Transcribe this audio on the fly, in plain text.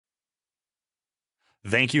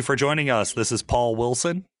Thank you for joining us. This is Paul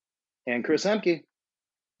Wilson. And Chris Emke.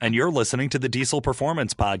 And you're listening to the Diesel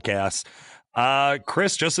Performance Podcast.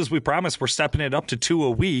 Chris, just as we promised, we're stepping it up to 2 a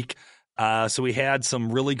week. So we had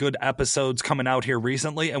some really good episodes coming out here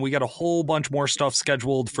recently, and we got a whole bunch more stuff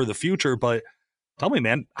scheduled for the future. But tell me,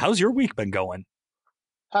 man, how's your week been going?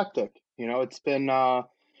 Hectic. It's been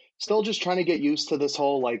still just trying to get used to this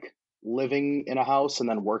whole like living in a house and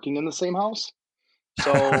then working in the same house.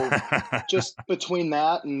 So just between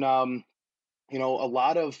that and, I've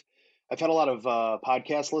had a lot of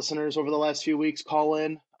podcast listeners over the last few weeks call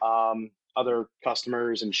in, other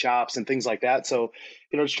customers and shops and things like that. So,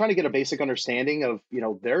 just trying to get a basic understanding of,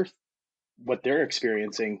 what they're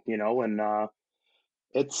experiencing, and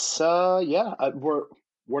it's,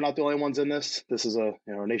 we're not the only ones in this. This is a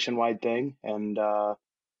nationwide thing. And, I'm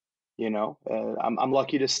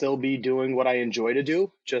lucky to still be doing what I enjoy to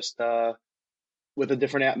do, just, with a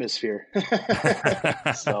different atmosphere.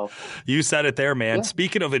 So you said it there, man. Yeah.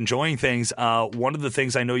 Speaking of enjoying things, one of the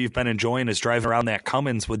things I know you've been enjoying is driving around that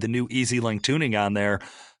Cummins with the new EZ-Link tuning on there.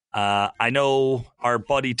 I know our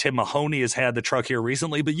buddy Tim Mahoney has had the truck here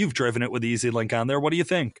recently, but you've driven it with EZ-Link on there. What do you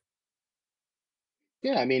think?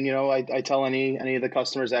 Yeah, I mean, I tell any of the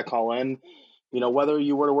customers that call in, whether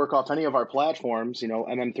you were to work off any of our platforms,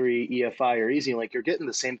 MM3, EFI, or EZ-Link, you're getting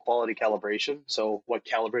the same quality calibration. So what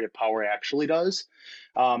calibrated power actually does,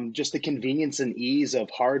 just the convenience and ease of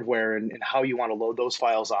hardware and how you want to load those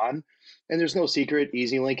files on. And there's no secret,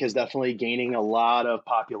 EZ-Link is definitely gaining a lot of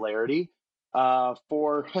popularity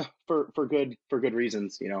for good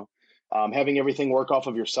reasons. Having everything work off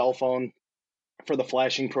of your cell phone for the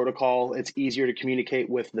flashing protocol, it's easier to communicate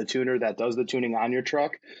with the tuner that does the tuning on your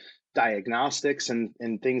truck. Diagnostics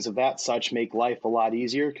and things of that such make life a lot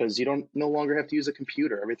easier because you don't no longer have to use a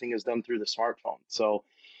computer. Everything is done through the smartphone. So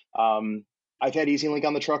I've had EZ-Link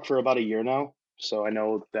on the truck for about a year now. So I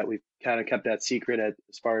know that we've kind of kept that secret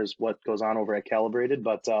as far as what goes on over at Calibrated,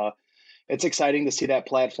 but it's exciting to see that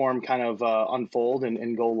platform kind of unfold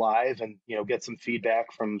and go live and, get some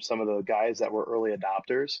feedback from some of the guys that were early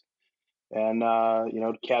adopters. And,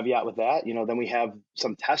 caveat with that, then we have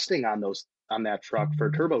some testing on that truck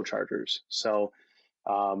for turbochargers. So,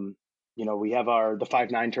 we have the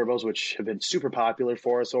 5.9 turbos, which have been super popular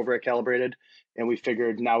for us over at Calibrated. And we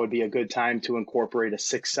figured now would be a good time to incorporate a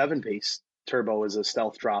 6.7 base turbo as a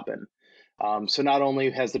stealth drop-in. So not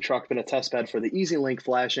only has the truck been a test bed for the EZ-Link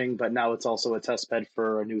flashing, but now it's also a test bed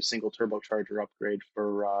for a new single turbocharger upgrade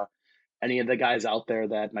for any of the guys out there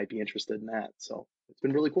that might be interested in that. So it's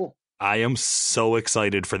been really cool. I am so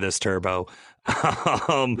excited for this turbo.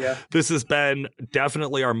 This has been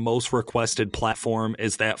definitely our most requested platform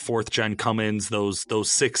is that 4th gen Cummins, those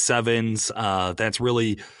 6.7s. That's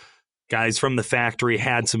really guys from the factory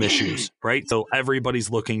had some issues, right? So everybody's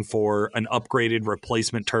looking for an upgraded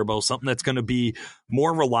replacement turbo, something that's going to be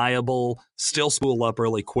more reliable, still spool up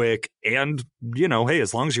really quick. And, hey,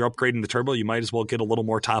 as long as you're upgrading the turbo, you might as well get a little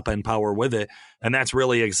more top end power with it. And that's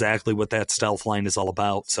really exactly what that Stealth line is all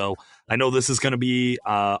about. So I know this is going to be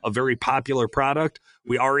a very popular product.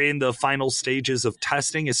 We are in the final stages of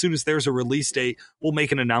testing. As soon as there's a release date, we'll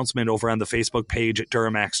make an announcement over on the Facebook page at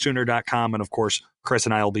DuramaxTuner.com. And of course, Chris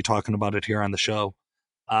and I will be talking about it here on the show.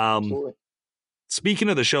 Speaking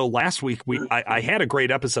of the show, last week I had a great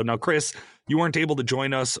episode. Now, Chris, you weren't able to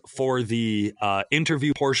join us for the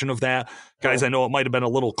interview portion of that. Guys, I know it might have been a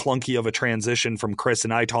little clunky of a transition from Chris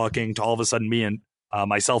and I talking to all of a sudden me and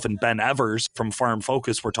myself and Ben Evers from Farm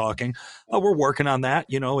Focus were talking. We're working on that.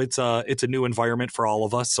 It's a new environment for all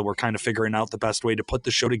of us, so we're kind of figuring out the best way to put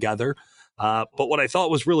the show together. But what I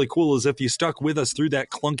thought was really cool is if you stuck with us through that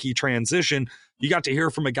clunky transition, you got to hear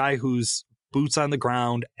from a guy who's boots on the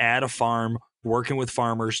ground at a farm, working with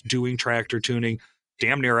farmers, doing tractor tuning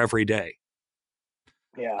damn near every day.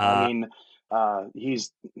 Yeah, I mean,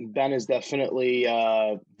 Ben is definitely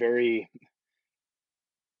very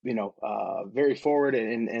forward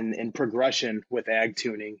in progression with ag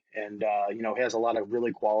tuning, and he has a lot of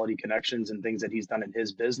really quality connections and things that he's done in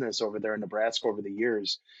his business over there in Nebraska over the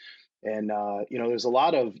years. And there's a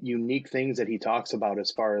lot of unique things that he talks about as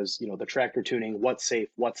far as the tractor tuning, what's safe,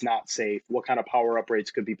 what's not safe, what kind of power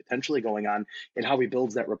uprates could be potentially going on, and how he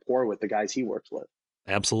builds that rapport with the guys he works with.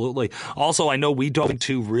 Absolutely. Also, I know we dove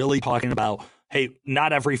into really talking about, hey,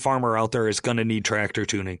 not every farmer out there is going to need tractor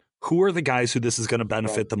tuning. Who are the guys who this is going to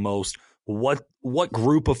benefit the most? What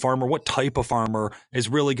group of farmer, what type of farmer is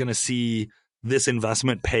really going to see this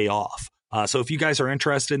investment pay off? So if you guys are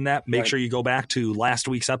interested in that, make sure you go back to last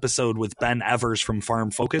week's episode with Ben Evers from Farm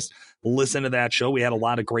Focus. Listen to that show. We had a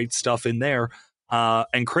lot of great stuff in there.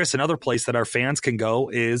 And Chris, another place that our fans can go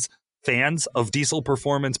is Fans of Diesel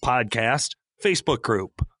Performance Podcast Facebook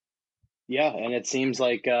group. Yeah, and it seems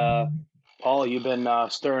like Paul, you've been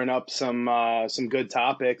stirring up some good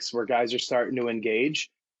topics where guys are starting to engage,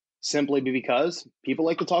 simply because people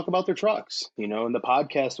like to talk about their trucks, and the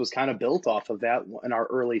podcast was kind of built off of that in our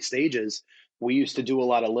early stages. We used to do a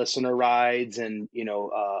lot of listener rides and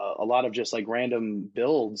a lot of just like random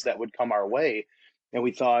builds that would come our way, and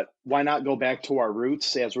we thought, why not go back to our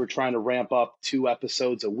roots as we're trying to ramp up 2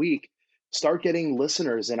 episodes a week, start getting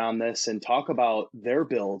listeners in on this and talk about their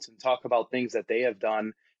builds and talk about things that they have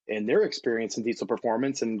done and their experience in diesel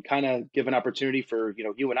performance, and kind of give an opportunity for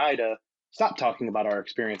you and I to stop talking about our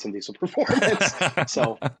experience in diesel performance.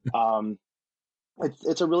 So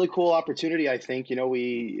it's a really cool opportunity. I think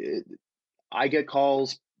I get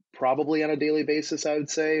calls probably on a daily basis, I would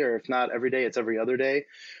say, or if not every day, it's every other day,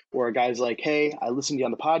 where a guy's like, "Hey, I listened to you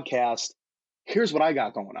on the podcast. Here's what I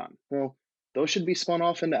got going on." Well, those should be spun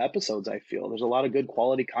off into episodes. I feel there's a lot of good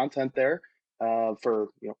quality content there for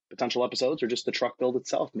potential episodes, or just the truck build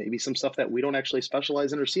itself. Maybe some stuff that we don't actually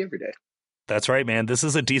specialize in or see every day. That's right, man. This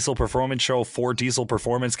is a diesel performance show for diesel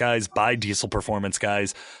performance guys by diesel performance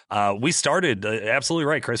guys. We started, absolutely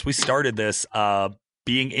right, Chris. We started this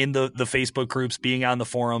being in the Facebook groups, being on the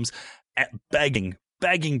forums,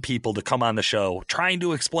 begging people to come on the show, trying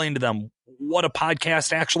to explain to them what a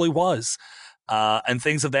podcast actually was, and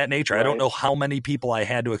things of that nature. Right. I don't know how many people I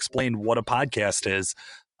had to explain what a podcast is.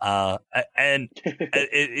 And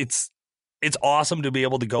it's awesome to be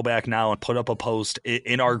able to go back now and put up a post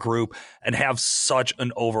in our group and have such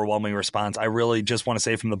an overwhelming response. I really just want to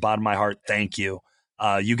say from the bottom of my heart, thank you.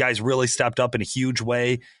 You guys really stepped up in a huge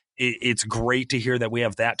way. It's great to hear that we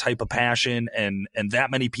have that type of passion and that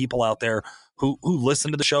many people out there who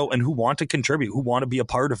listen to the show and who want to contribute, who want to be a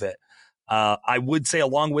part of it. I would say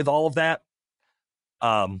along with all of that,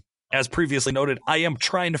 as previously noted, I am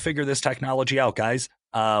trying to figure this technology out, guys.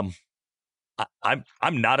 I'm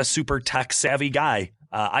not a super tech savvy guy.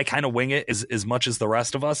 I kind of wing it as much as the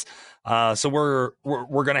rest of us. So we're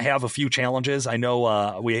going to have a few challenges. I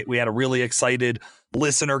know we had a really excited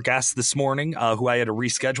listener guest this morning who I had to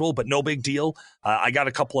reschedule, but no big deal. I got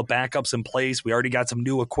a couple of backups in place. We already got some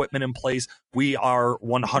new equipment in place. We are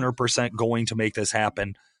 100% going to make this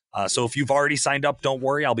happen. So if you've already signed up, don't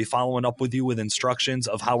worry. I'll be following up with you with instructions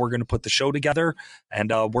of how we're going to put the show together.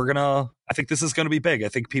 And I think this is going to be big. I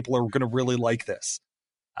think people are going to really like this.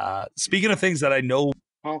 Speaking of things that I know,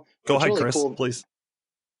 go ahead, really Chris, cool. Please.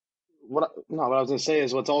 What I was going to say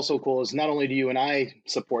is what's also cool is not only do you and I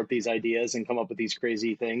support these ideas and come up with these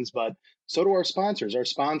crazy things, but so do our sponsors. Our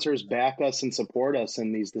sponsors back us and support us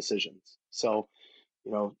in these decisions. So,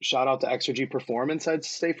 shout out to Exergy Performance, I'd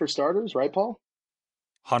say, for starters, right, Paul?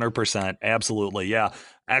 100%. Absolutely. Yeah.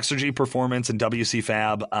 Exergy Performance and WC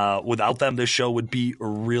Fab. Without them, this show would be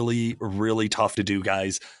really, really tough to do,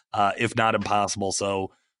 guys, if not impossible.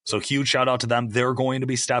 So huge shout out to them. They're going to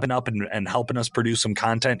be stepping up and helping us produce some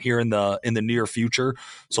content here in the near future.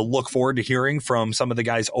 So look forward to hearing from some of the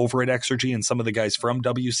guys over at Exergy and some of the guys from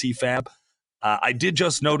WC Fab. I did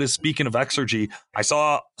just notice, speaking of Exergy, I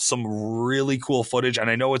saw some really cool footage,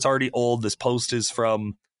 and I know it's already old. This post is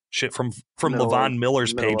from Levon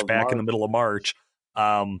Miller's page back in the middle of March.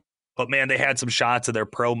 But man, they had some shots of their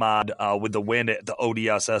pro mod with the win at the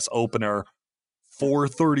ODSS opener,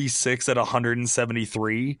 436 at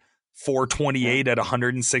 173, 428 at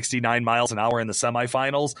 169 miles an hour in the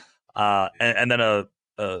semifinals. And then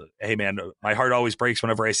hey man, my heart always breaks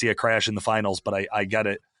whenever I see a crash in the finals, but I get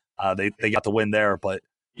it. They got the win there, but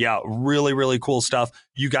yeah, really, really cool stuff.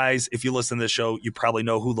 You guys, if you listen to this show, you probably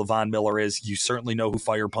know who Levon Miller is. You certainly know who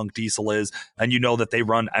Firepunk Diesel is. And you know that they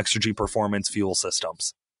run Exergy Performance fuel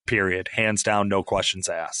systems, period. Hands down, no questions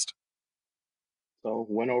asked. So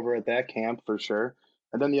went over at that camp for sure.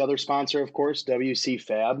 And then the other sponsor, of course, WC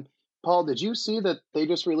Fab. Paul, did you see that they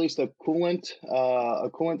just released a coolant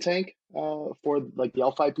tank for like the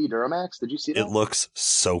L5P Duramax? Did you see that? It looks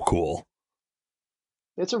so cool.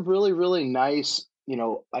 It's a really, really nice,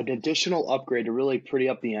 an additional upgrade to really pretty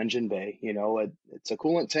up the engine bay. It's a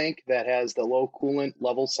coolant tank that has the low coolant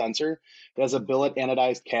level sensor. It has a billet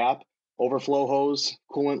anodized cap, overflow hose,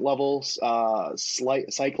 coolant levels,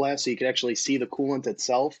 sight glass, so you can actually see the coolant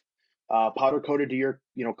itself. Powder coated to your,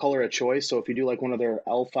 color of choice. So if you do like one of their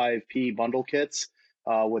L5P bundle kits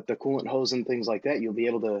with the coolant hose and things like that, you'll be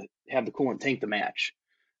able to have the coolant tank to match.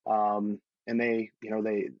 And it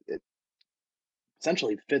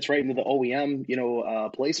essentially fits right into the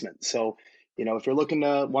OEM, placement. So, if you're looking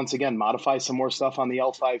to, once again, modify some more stuff on the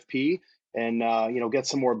L5P and, get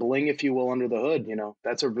some more bling, if you will, under the hood,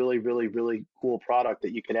 that's a really, really, really cool product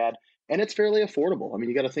that you could add. and it's fairly affordable. I mean,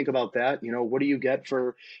 you got to think about that. You know, what do you get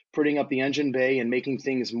for putting up the engine bay and making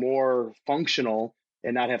things more functional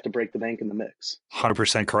and not have to break the bank in the mix?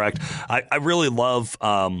 100% correct. I really love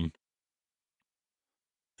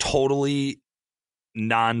totally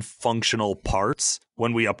non-functional parts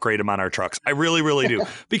when we upgrade them on our trucks. I really, really do.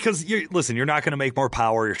 Because you're not going to make more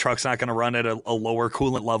power. Your truck's not going to run at a lower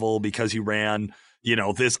coolant level because you ran,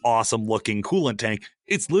 this awesome looking coolant tank.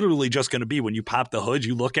 It's literally just going to be when you pop the hood,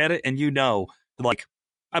 you look at it and like,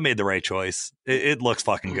 I made the right choice. It looks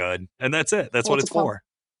fucking good. And that's it. That's what it's for.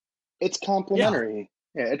 It's complementary.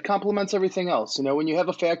 Yeah, it complements everything else. When you have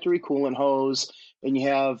a factory coolant hose and you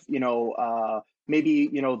have, maybe,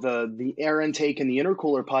 the air intake and the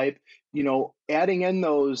intercooler pipe, adding in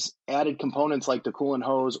those added components like the coolant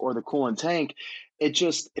hose or the coolant tank,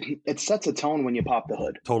 it sets a tone when you pop the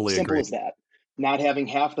hood. Totally Simple agree. as that. Not having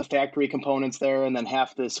half the factory components there and then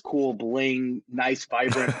half this cool bling, nice,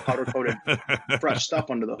 vibrant, powder-coated, fresh stuff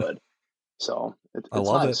under the hood. So it's I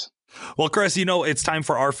love nice. it. Well, Chris, it's time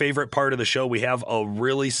for our favorite part of the show. We have a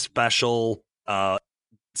really special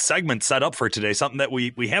segment set up for today, something that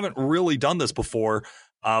we haven't really done this before.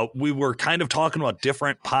 We were kind of talking about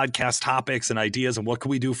different podcast topics and ideas and what can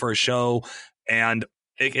we do for a show. And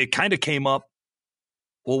it kind of came up.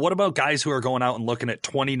 Well, what about guys who are going out and looking at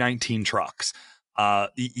 2019 trucks?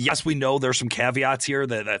 Yes, we know there's some caveats here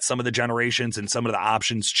that some of the generations and some of the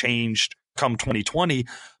options changed come 2020.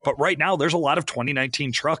 But right now, there's a lot of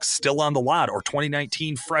 2019 trucks still on the lot, or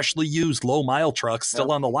 2019 freshly used low mile trucks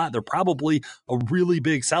still on the lot. They're probably a really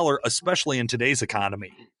big seller, especially in today's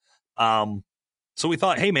economy. So we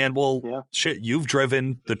thought, hey, man, shit, you've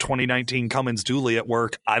driven the 2019 Cummins Dually at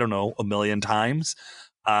work, I don't know, 1 million times.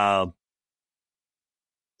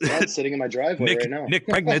 It's sitting in my driveway right now. Nick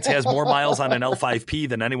Pregnitz has more miles on an L5P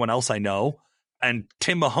than anyone else I know. And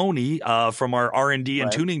Tim Mahoney from our R&D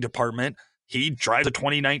and tuning department, he drives a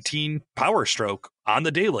 2019 Power Stroke on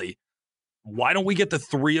the daily. Why don't we get the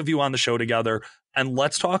three of you on the show together and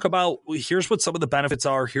let's talk about, here's what some of the benefits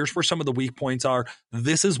are. Here's where some of the weak points are.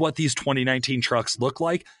 This is what these 2019 trucks look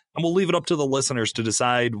like. And we'll leave it up to the listeners to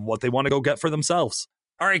decide what they want to go get for themselves.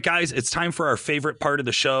 All right, guys, it's time for our favorite part of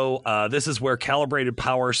the show. This is where Calibrated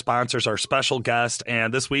Power sponsors our special guest.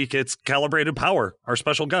 And this week, it's Calibrated Power, our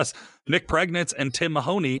special guest, Nick Pregnitz and Tim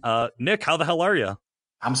Mahoney. Nick, how the hell are you?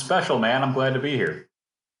 I'm special, man. I'm glad to be here.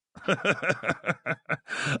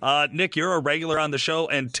 Nick, you're a regular on the show.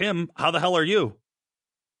 And Tim, how the hell are you?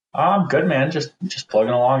 I'm good, man. Just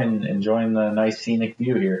plugging along and enjoying the nice scenic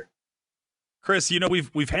view here. Chris,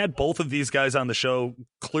 we've had both of these guys on the show.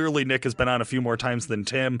 Clearly, Nick has been on a few more times than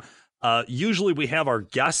Tim. Usually we have our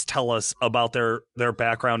guests tell us about their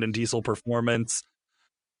background in diesel performance.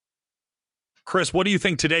 Chris, what do you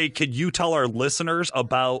think today? Could you tell our listeners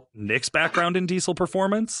about Nick's background in diesel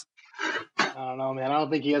performance? I don't know, man. I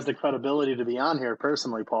don't think he has the credibility to be on here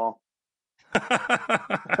personally, Paul. Can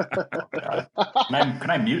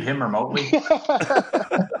I mute him remotely?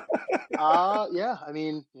 Yeah. I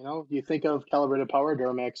mean, you think of Calibrated Power,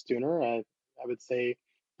 Duramax tuner. I would say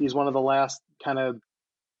he's one of the last kind of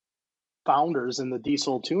founders in the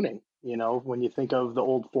diesel tuning. When you think of the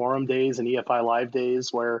old forum days and EFI Live days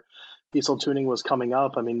where diesel tuning was coming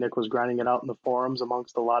up, I mean, Nick was grinding it out in the forums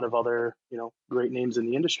amongst a lot of other, great names in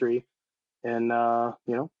the industry. And,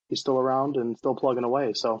 he's still around and still plugging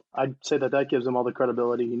away. So I'd say that gives him all the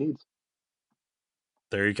credibility he needs.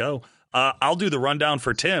 There you go. I'll do the rundown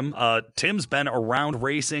for Tim. Tim's been around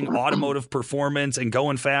racing, automotive performance, and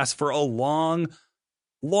going fast for a long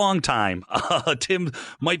time. Tim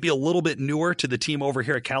might be a little bit newer to the team over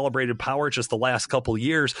here at Calibrated Power, just the last couple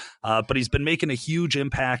years, but he's been making a huge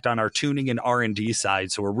impact on our tuning and R&D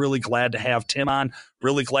side. So we're really glad to have Tim on,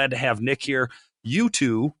 really glad to have Nick here. You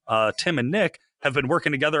two, Tim and Nick, have been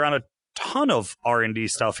working together on a ton of R&D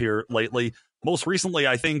stuff here lately. Most recently,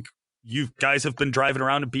 I think you guys have been driving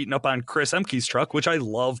around and beating up on Chris Emke's truck, which I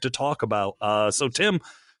love to talk about. So, Tim,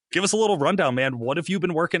 give us a little rundown, man. What have you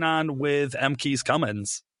been working on with Emke's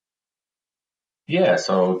Cummins? Yeah,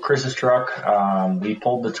 so Chris's truck, we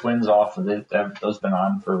pulled the twins off of it. Those been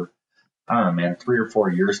on for, I don't know, man, 3 or 4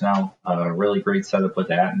 years now. Really great setup with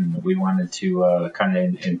that, and we wanted to kind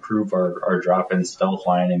of improve our drop-in stealth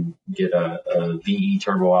line and get a VE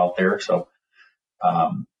turbo out there. So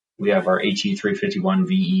we have our HE351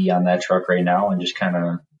 VE on that truck right now, and just kind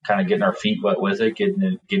of getting our feet wet with it,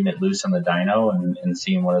 getting it loose on the dyno, and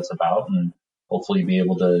seeing what it's about, and hopefully be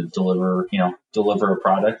able to deliver a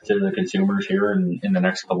product to the consumers here in the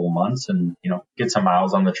next couple of months, and get some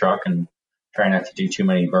miles on the truck and try not to do too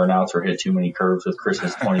many burnouts or hit too many curves with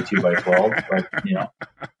Chris's 22 by 12. But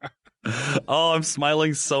Oh, I'm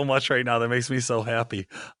smiling so much right now. That makes me so happy.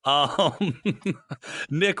 Um,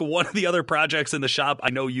 Nick, one of the other projects in the shop I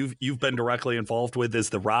know you've been directly involved with is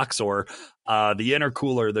the Roxor, the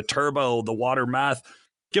intercooler, the turbo, the water meth.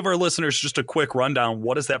 Give our listeners just a quick rundown.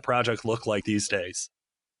 What does that project look like these days?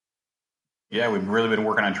 Yeah, we've really been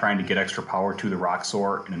working on trying to get extra power to the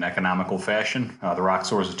Roxor in an economical fashion. The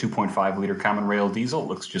Roxor is a 2.5 liter common rail diesel. It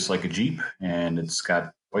looks just like a Jeep, and it's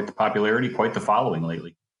got quite the popularity, quite the following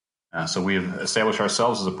lately. So we have established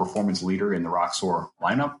ourselves as a performance leader in the Roxor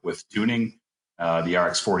lineup with tuning, the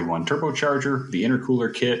RX-41 turbocharger, the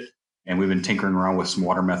intercooler kit, and we've been tinkering around with some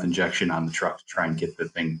water meth injection on the truck to try and get the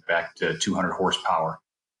thing back to 200 horsepower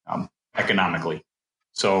economically.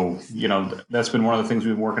 So, that's been one of the things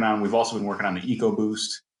we've been working on. We've also been working on the EcoBoost,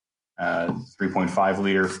 3.5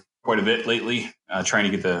 liter, quite a bit lately,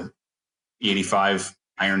 trying to get the E85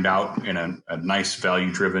 ironed out in a nice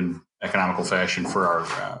value-driven economical fashion for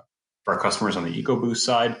our customers on the EcoBoost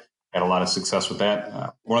side. Had a lot of success with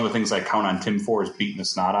that. One of the things I count on Tim for is beating the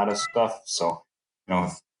snot out of stuff. So,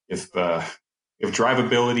 if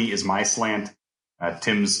drivability is my slant,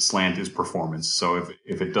 Tim's slant is performance. So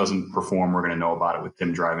if it doesn't perform, we're going to know about it with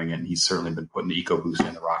Tim driving it. And he's certainly been putting the EcoBoost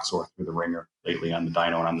and the Roxor through the ringer lately on the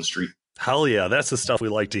dyno and on the street. Hell yeah, that's the stuff we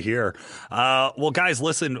like to hear. Well, guys,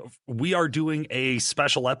 listen, we are doing a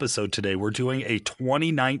special episode today. We're doing a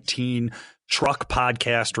 2019 truck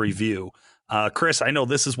podcast review. Chris, I know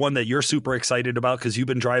this is one that you're super excited about because you've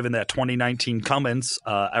been driving that 2019 Cummins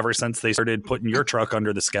ever since they started putting your truck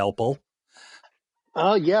under the scalpel.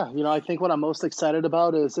 Yeah. I think what I'm most excited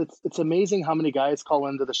about is it's amazing how many guys call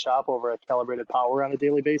into the shop over at Calibrated Power on a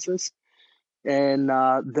daily basis. And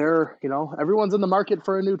they're, everyone's in the market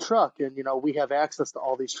for a new truck, and, we have access to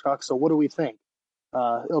all these trucks. So what do we think?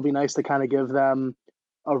 It'll be nice to kind of give them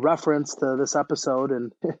a reference to this episode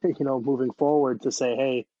and, moving forward to say,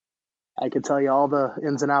 hey, I could tell you all the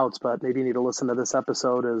ins and outs, but maybe you need to listen to this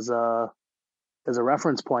episode as a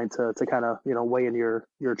reference point to kind of, weigh in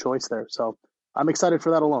your choice there. So I'm excited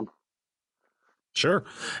for that alone. Sure.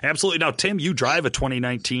 Absolutely. Now, Tim, you drive a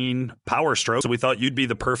 2019 Power Stroke, so we thought you'd be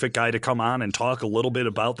the perfect guy to come on and talk a little bit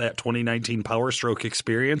about that 2019 Power Stroke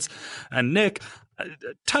experience. And Nick,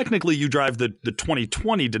 technically you drive the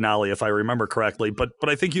 2020 Denali, if I remember correctly, but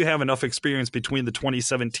I think you have enough experience between the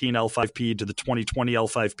 2017 L5P to the 2020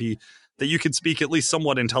 L5P that you could speak at least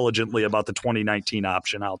somewhat intelligently about the 2019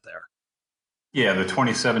 option out there. Yeah, the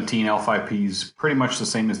 2017 L5P is pretty much the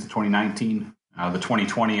same as the 2019. The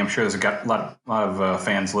 2020, I'm sure there's a lot of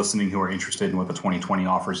fans listening who are interested in what the 2020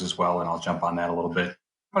 offers as well, and I'll jump on that a little bit.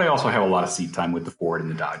 But I also have a lot of seat time with the Ford and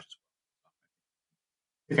the Dodge as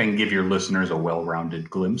well. I think I can give your listeners a well-rounded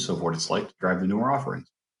glimpse of what it's like to drive the newer offerings.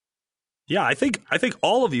 Yeah, I think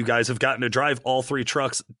all of you guys have gotten to drive all three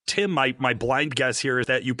trucks. Tim, my blind guess here is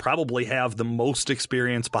that you probably have the most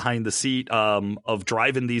experience behind the seat of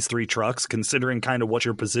driving these three trucks, considering kind of what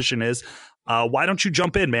your position is. Why don't you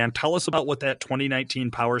jump in, man? Tell us about what that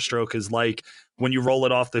 2019 Power Stroke is like when you roll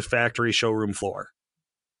it off the factory showroom floor.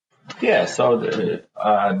 Yeah, so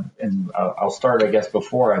and I'll start, I guess,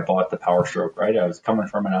 before I bought the Power Stroke, right? I was coming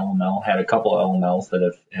from an LML, had a couple of LMLs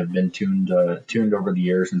that have been tuned over the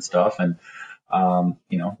years and stuff. And,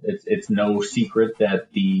 it's no secret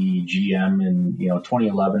that the GM in,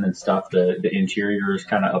 2011 and stuff, the interior is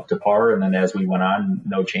kind of up to par. And then as we went on,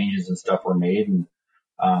 no changes and stuff were made. And,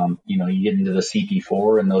 you get into the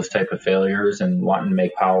CP4 and those type of failures and wanting to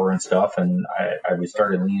make power and stuff. And I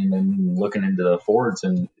started leaning in and looking into the Fords,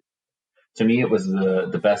 and to me, it was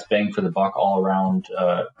the best bang for the buck all around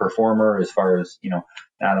performer as far as,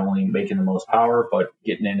 not only making the most power, but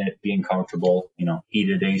getting in it, being comfortable,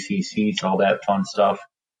 heated AC seats, all that fun stuff.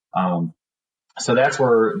 So that's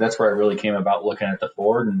where I really came about looking at the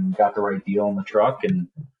Ford and got the right deal on the truck. And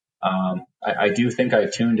I do think I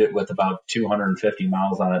tuned it with about 250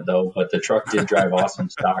 miles on it, though, but the truck did drive awesome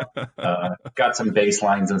stock. Got some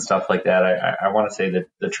baselines and stuff like that. I want to say that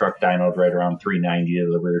the truck dynoed right around 390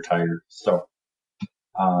 to the rear tire. So,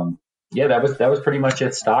 that was pretty much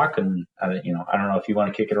it stock. And, I don't know if you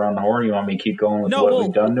want to kick it around the horn. You want me to keep going with what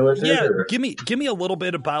we've done to it? Yeah, give me a little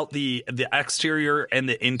bit about the exterior and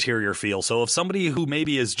the interior feel. So if somebody who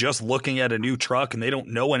maybe is just looking at a new truck and they don't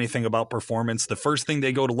know anything about performance, the first thing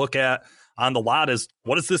they go to look at on the lot is,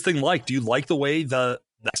 what is this thing like? Do you like the way the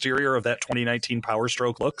exterior of that 2019 Power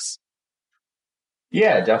Stroke looks?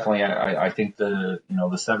 Yeah, definitely. I think the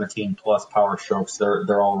 17 plus Power Strokes,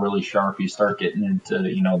 they're all really sharp. You start getting into,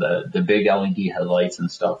 the big LED headlights and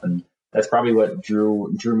stuff. And that's probably what drew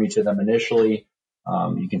me to them initially.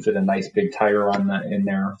 You can fit a nice big tire in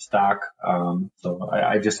there stock. So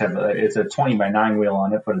I just have it's a 20x9 wheel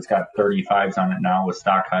on it, but it's got 35s on it now with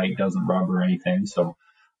stock height, doesn't rub or anything. So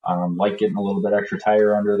like getting a little bit extra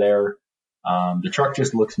tire under there. The truck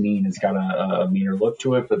just looks mean. It's got a meaner look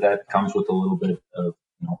to it, but that comes with a little bit of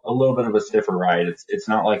a stiffer ride. It's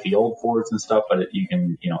not like the old Fords and stuff, but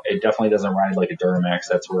it definitely doesn't ride like a Duramax.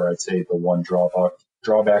 That's where I'd say the one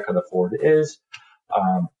drawback of the Ford is.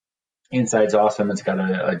 Inside's awesome. It's got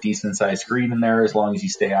a decent sized screen in there as long as you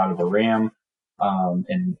stay out of a Ram.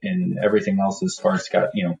 And everything else as far as it's got,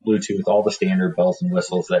 Bluetooth, all the standard bells and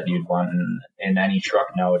whistles that you'd want in any truck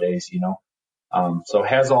nowadays, So it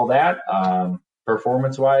has all that.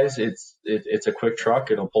 Performance wise, it's a quick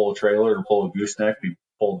truck. It'll pull a trailer, it'll pull a gooseneck. We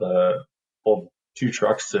pulled 2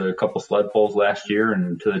 trucks to a couple sled pulls last year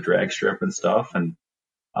and to the drag strip and stuff. And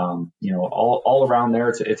all around there,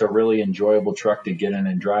 it's a really enjoyable truck to get in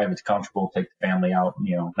and drive. It's comfortable, take the family out,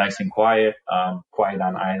 nice and quiet, quiet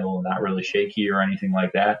on idle, not really shaky or anything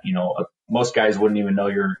like that. Most guys wouldn't even know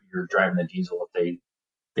you're driving a diesel if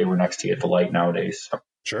they were next to you at the light nowadays.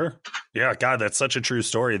 Sure. Yeah. God, that's such a true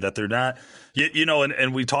story that they're not,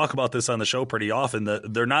 and we talk about this on the show pretty often,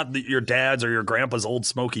 that they're not your dad's or your grandpa's old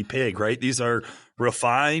smoky pig, right? These are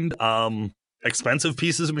refined, expensive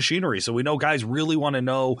pieces of machinery. So we know guys really want to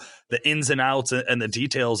know the ins and outs and the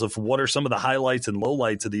details of what are some of the highlights and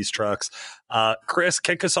lowlights of these trucks. Chris,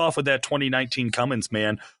 kick us off with that 2019 Cummins,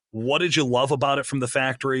 man. What did you love about it from the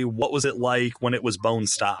factory? What was it like when it was bone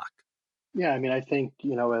stock? Yeah, I mean, I think,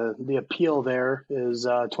 the appeal there is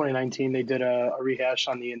 2019, they did a rehash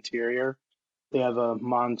on the interior. They have a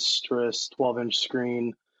monstrous 12-inch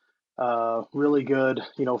screen, really good,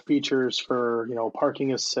 features for,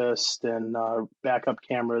 parking assist and backup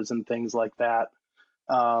cameras and things like that.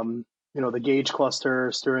 The gauge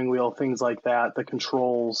cluster, steering wheel, things like that, the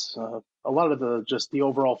controls, a lot of the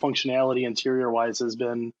overall functionality interior-wise has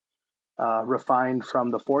been refined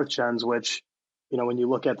from the 4th gens, which, when you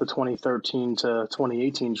look at the 2013 to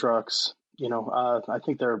 2018 trucks, I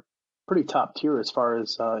think they're pretty top tier as far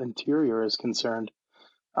as interior is concerned.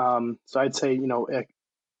 So I'd say,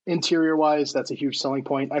 interior wise, that's a huge selling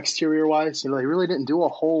point. Exterior wise, they really didn't do a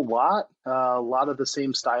whole lot. A lot of the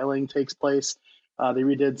same styling takes place. They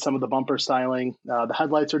redid some of the bumper styling. The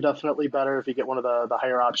headlights are definitely better if you get one of the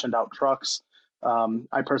higher optioned out trucks.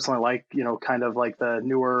 I personally like, kind of like the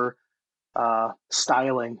newer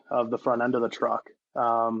styling of the front end of the truck.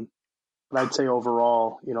 But I'd say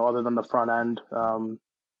overall, other than the front end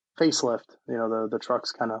facelift, the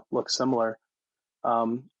trucks kind of look similar.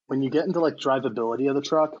 When you get into like drivability of the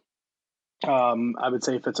truck, I would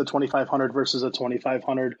say if it's a 2500 versus a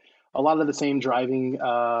 2500, a lot of the same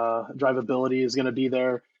drivability is going to be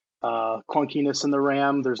there. Clunkiness in the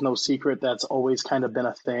Ram, there's no secret. That's always kind of been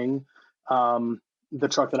a thing. The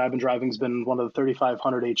truck that I've been driving has been one of the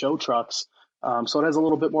 3500 HO trucks. So it has a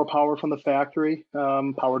little bit more power from the factory.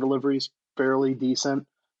 Power delivery is fairly decent.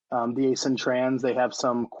 The Aisin Trans, they have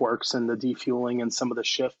some quirks in the defueling and some of the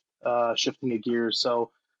shifting of gears.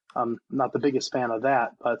 So I'm not the biggest fan of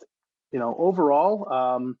that. But,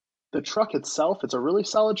 overall, the truck itself, it's a really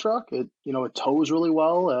solid truck. It tows really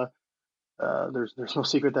well. There's no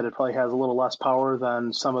secret that it probably has a little less power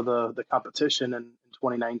than some of the competition in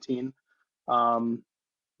 2019.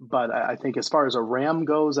 But I think as far as a Ram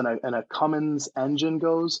goes and a Cummins engine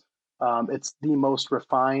goes, it's the most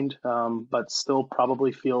refined, but still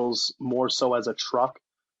probably feels more so as a truck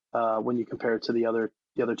when you compare it to the other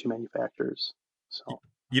 2 manufacturers. So,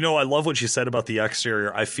 I love what you said about the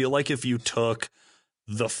exterior. I feel like if you took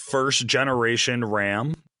the first generation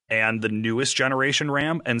Ram and the newest generation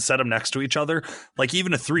Ram and set them next to each other, like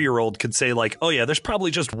even a 3-year-old could say like, oh yeah, there's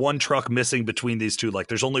probably just one truck missing between these two. Like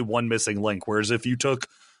there's only one missing link. Whereas if you took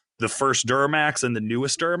the first Duramax and the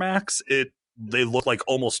newest Duramax, they look like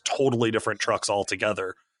almost totally different trucks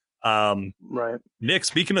altogether. Right. Nick,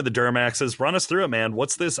 speaking of the Duramaxes, run us through it, man.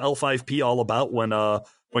 What's this L5P all about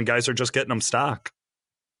when guys are just getting them stock?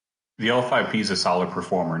 The L5P is a solid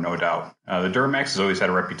performer, no doubt. The Duramax has always had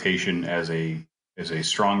a reputation as a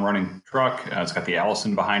strong running truck. It's got the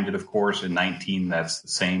Allison behind it, of course. In 19, that's the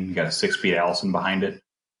same. You got a 6-speed Allison behind it.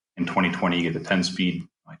 In 2020, you get the 10-speed.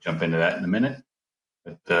 I'll jump into that in a minute.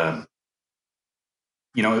 But,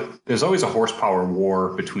 there's always a horsepower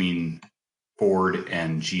war between Ford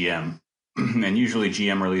and GM. And usually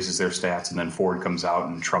GM releases their stats and then Ford comes out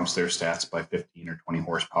and trumps their stats by 15 or 20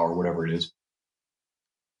 horsepower, whatever it is.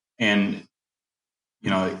 And,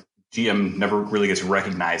 GM never really gets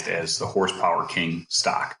recognized as the horsepower king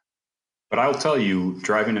stock. But I'll tell you,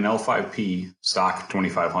 driving an L5P stock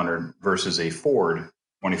 2500 versus a Ford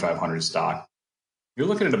 2500 stock, you're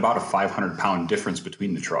looking at about a 500-pound difference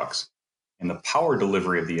between the trucks. And the power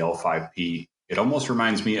delivery of the L5P, it almost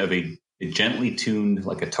reminds me of a gently tuned,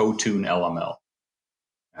 like a toe-tuned LML.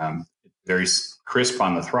 Very crisp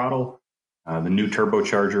on the throttle. The new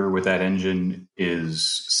turbocharger with that engine is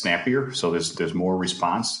snappier, so there's more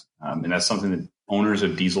response. And that's something that owners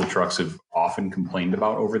of diesel trucks have often complained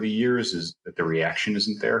about over the years, is that the reaction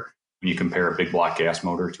isn't there when you compare a big block gas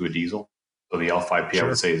motor to a diesel. So the L5P, sure, I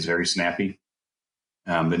would say, is very snappy.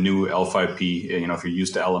 The new L5P, if you're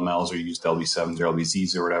used to LMLs or you're used to LB7s or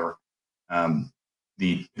LBZs or whatever,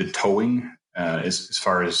 the towing, as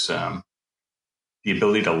far as the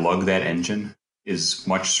ability to lug that engine, is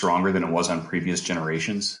much stronger than it was on previous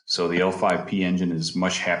generations. So the L5P engine is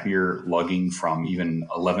much happier lugging from even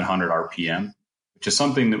 1100 RPM, which is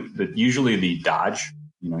something that usually the Dodge,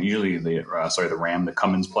 the Ram, the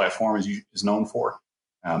Cummins platform is known for.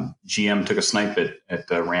 GM took a snipe at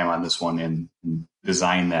the Ram on this one and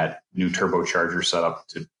designed that new turbocharger setup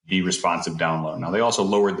to be responsive down low. Now, they also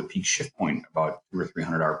lowered the peak shift point about 200 or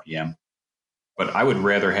 300 RPM, but I would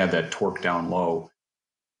rather have that torque down low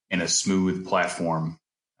in a smooth platform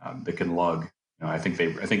that can lug. I think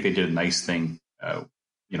they did a nice thing,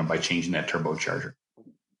 by changing that turbocharger.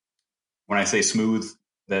 When I say smooth,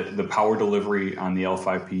 that the power delivery on the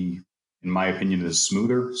L5P, in my opinion, is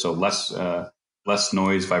smoother, so less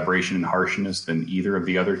noise, vibration, and harshness than either of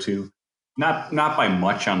the other two. Not by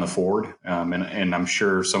much on the Ford, and I'm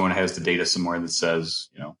sure someone has the data somewhere that says,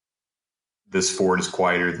 this Ford is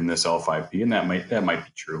quieter than this L5P, and that might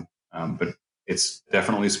be true. But it's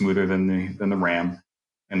definitely smoother than the Ram,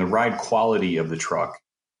 and the ride quality of the truck,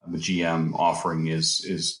 the GM offering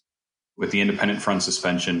is with the independent front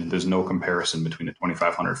suspension. There's no comparison between the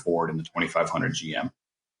 2500 Ford and the 2500 GM.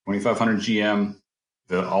 2500 GM,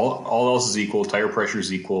 all else is equal, tire pressure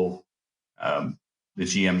is equal. The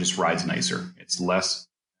GM just rides nicer. It's less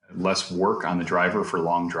work on the driver for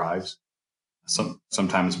long drives.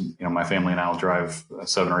 Sometimes, my family and I will drive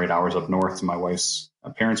 7 or 8 hours up north to my wife's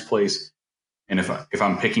parents' place. And if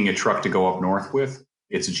I'm picking a truck to go up north with,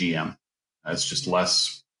 it's a GM. It's just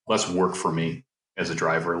less work for me as a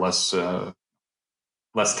driver, less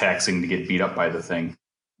taxing to get beat up by the thing.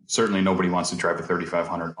 Certainly nobody wants to drive a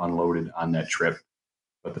 3500 unloaded on that trip,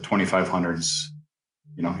 but the 2500s,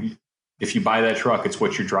 if you buy that truck, it's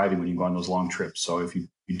what you're driving when you go on those long trips. So if you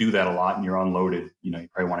do that a lot and you're unloaded, you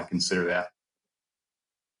probably want to consider that.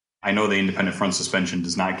 I know the independent front suspension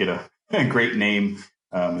does not get a great name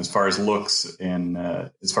as far as looks and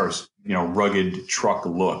as far as, rugged truck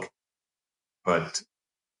look. But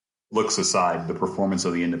looks aside, the performance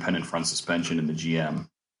of the independent front suspension in the GM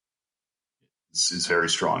is very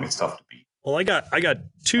strong. It's tough to beat. Well, I got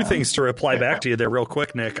two things to reply back to you there real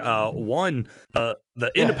quick, Nick. One,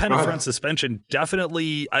 the independent front suspension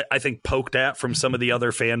definitely, I think, poked at from some of the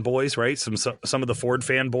other fanboys, right? Some of the Ford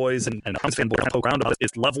fanboys and Cummins fanboys poke around about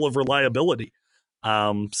its level of reliability.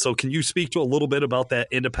 So can you speak to a little bit about that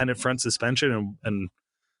independent front suspension and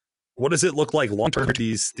what does it look like long term for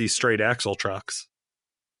these straight axle trucks?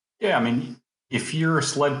 Yeah, I mean, if you're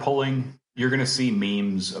sled pulling, you're going to see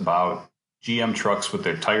memes about GM trucks with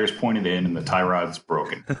their tires pointed in and the tie rod's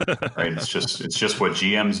broken, right? It's just what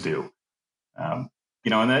GMs do. And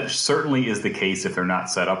that certainly is the case if they're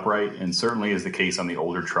not set up right, and certainly is the case on the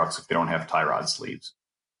older trucks if they don't have tie rod sleeves.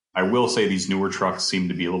 I will say these newer trucks seem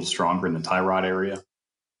to be a little stronger in the tie rod area.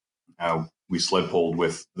 We sled pulled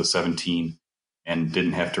with the 17 and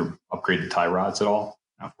didn't have to upgrade the tie rods at all.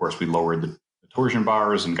 Now, of course, we lowered the torsion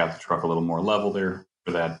bars and got the truck a little more level there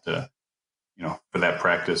for that, for that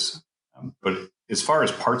practice. But as far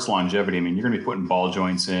as parts longevity, I mean, you're going to be putting ball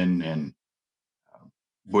joints in and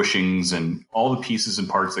bushings and all the pieces and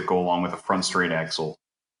parts that go along with a front straight axle.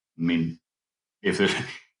 I mean, if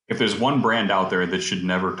there's one brand out there that should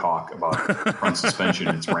never talk about front suspension,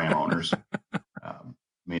 it's Ram owners. I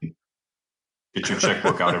mean, get your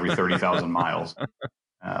checkbook out every 30,000 miles.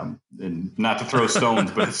 And not to throw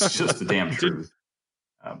stones, but it's just the damn truth.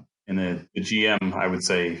 And the GM, I would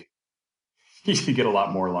say, you get a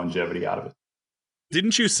lot more longevity out of it.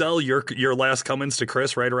 Didn't you sell your last Cummins to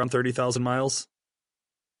Chris right around 30,000 miles?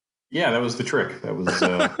 Yeah, that was the trick. That was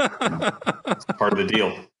part of the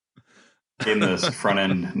deal. Gave him this front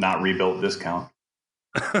end not rebuilt discount.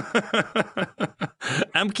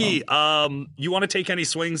 Emke, you want to take any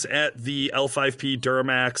swings at the L5P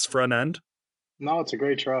Duramax front end? No, it's a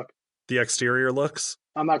great truck. The exterior looks?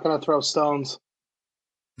 I'm not going to throw stones.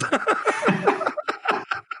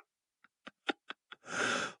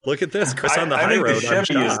 Look at this, Chris on the high road.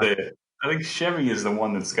 I think Chevy is the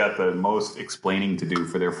one that's got the most explaining to do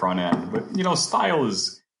for their front end. But, style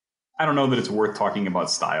is, I don't know that it's worth talking about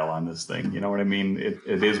style on this thing. You know what I mean?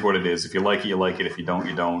 It is what it is. If you like it, you like it. If you don't,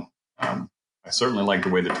 you don't. I certainly like the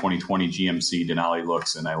way the 2020 GMC Denali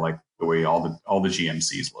looks, and I like the way all the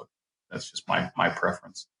GMCs look. That's just my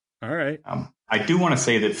preference. All right. I do want to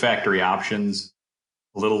say that factory options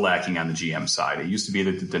a little lacking on the GM side. It used to be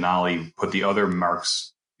that the Denali put the other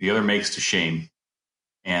makes to shame,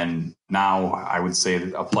 and now I would say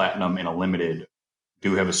that a Platinum and a Limited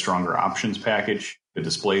do have a stronger options package. The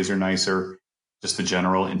displays are nicer. Just the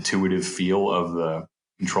general intuitive feel of the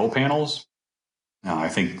control panels. I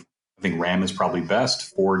think Ram is probably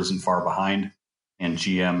best. Ford isn't far behind, and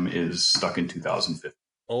GM is stuck in 2015.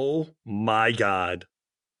 Oh my God,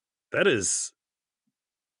 that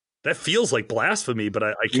feels like blasphemy, but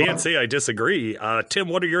I can't say I disagree. Tim,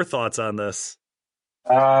 what are your thoughts on this?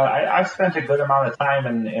 I've spent a good amount of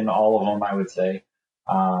time in all of them, I would say.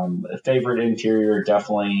 Favorite interior,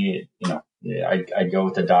 definitely, I'd go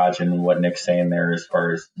with the Dodge and what Nick's saying there as far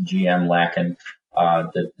as GM lacking.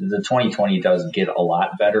 The 2020 does get a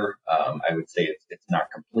lot better. I would say it's not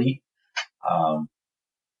complete. I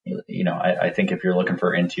think if you're looking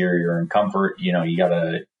for interior and comfort, you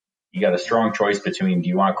got a strong choice between, do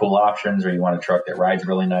you want cool options or you want a truck that rides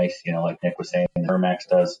really nice? Like Nick was saying, the Duramax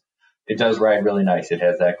does. It does ride really nice. It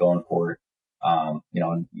has that going for it.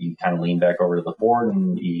 You kind of lean back over to the Ford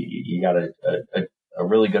and you got a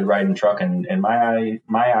really good riding truck in my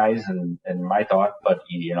eyes and my thought, but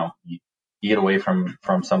you get away from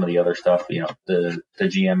some of the other stuff. The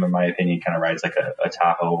GM, in my opinion, kind of rides like a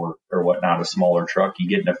Tahoe or whatnot, a smaller truck. You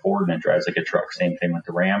get in a Ford and it drives like a truck. Same thing with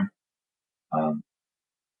the Ram.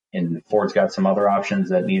 And Ford's got some other options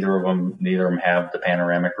that neither of them have the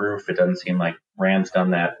panoramic roof. It doesn't seem like Ram's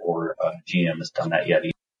done that or GM has done that yet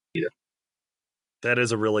either. That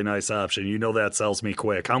is a really nice option. That sells me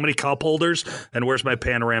quick. How many cup holders and where's my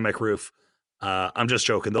panoramic roof? I'm just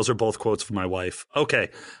joking. Those are both quotes from my wife. Okay.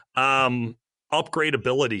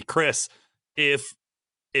 Upgradability. Chris, if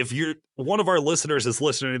you're one of our listeners is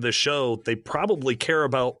listening to this show, they probably care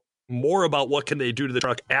more about what can they do to the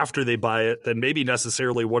truck after they buy it than maybe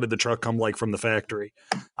necessarily what did the truck come like from the factory.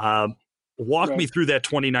 Walk me through that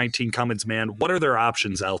 2019 Cummins, man. What are their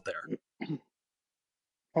options out there?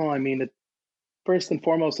 Well, first and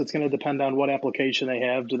foremost, it's going to depend on what application they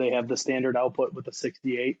have. Do they have the standard output with the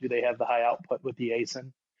 68? Do they have the high output with the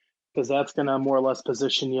ASIN? Because that's going to more or less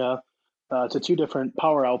position you to two different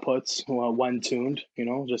power outputs when tuned,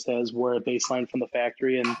 just as we're a baseline from the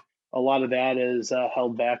factory. And a lot of that is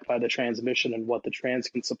held back by the transmission and what the trans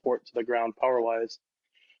can support to the ground power-wise.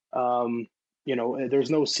 There's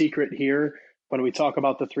no secret here. When we talk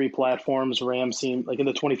about the three platforms, Ram seem like in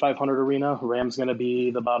the 2500 arena, Ram's going to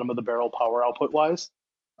be the bottom of the barrel power output-wise.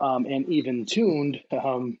 And even tuned,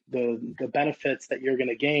 the benefits that you're going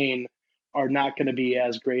to gain are not going to be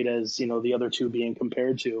as great as, the other two being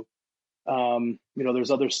compared to.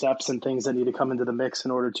 There's other steps and things that need to come into the mix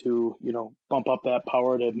in order to, bump up that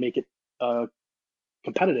power to make it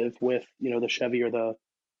competitive with, the Chevy or the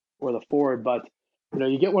Ford. But,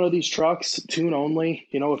 you get one of these trucks, tune only.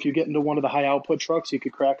 If you get into one of the high output trucks, you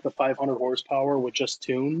could crack the 500 horsepower with just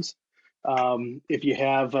tunes. If you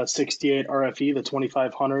have a 68 RFE, the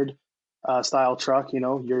 2500 style truck,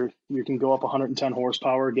 you can go up 110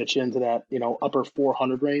 horsepower, get you into that, upper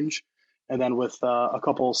 400 range. And then with a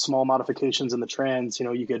couple small modifications in the trans,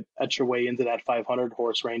 you could etch your way into that 500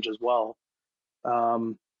 horse range as well.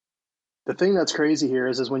 The thing that's crazy here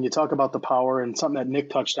is when you talk about the power and something that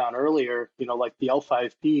Nick touched on earlier, like the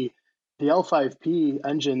L5P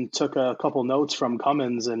engine took a couple notes from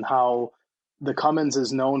Cummins and how the Cummins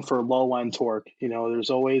is known for low end torque.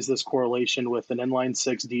 There's always this correlation with an inline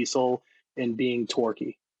six diesel and being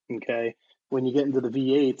torquey. Okay. When you get into the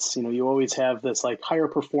V8s, you always have this like higher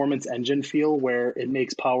performance engine feel where it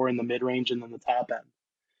makes power in the mid range and then the top end.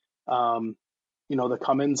 The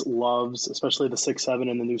Cummins loves, especially the 6.7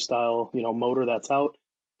 and the new style, motor that's out.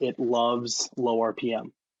 It loves low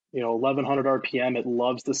RPM. 1100 RPM. It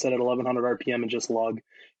loves to set at 1100 RPM and just lug.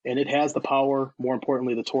 And it has the power, more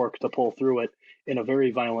importantly, the torque to pull through it in a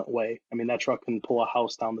very violent way. That truck can pull a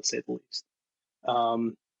house down, to say the least.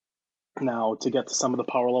 Now, to get to some of the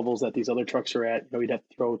power levels that these other trucks are at, you'd have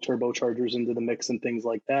to throw turbochargers into the mix and things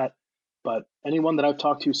like that. But anyone that I've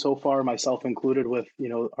talked to so far, myself included with,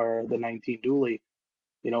 the 19 dually,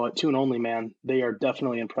 at tune only, man, they are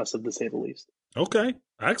definitely impressive to say the least. Okay,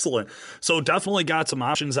 excellent. So definitely got some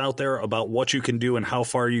options out there about what you can do and how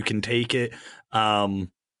far you can take it.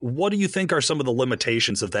 What do you think are some of the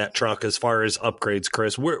limitations of that truck as far as upgrades,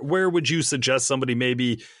 Chris? Where would you suggest somebody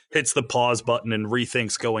maybe hits the pause button and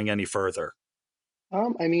rethinks going any further?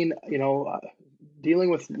 dealing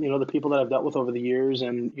with, the people that I've dealt with over the years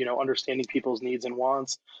and, understanding people's needs and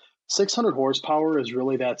wants, 600 horsepower is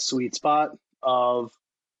really that sweet spot of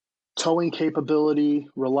towing capability,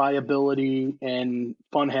 reliability, and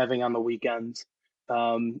fun having on the weekends.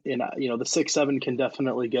 And the 6.7 can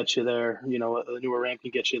definitely get you there. A newer Ram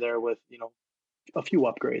can get you there with, a few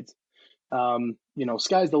upgrades.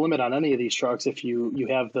 Sky's the limit on any of these trucks if you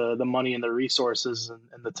have the money and the resources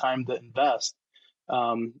and the time to invest.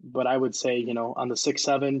 But I would say, on the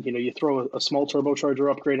 6.7, you throw a small turbocharger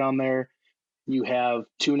upgrade on there, you have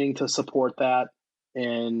tuning to support that,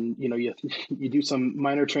 and you do some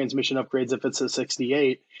minor transmission upgrades if it's a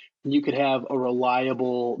 68, you could have a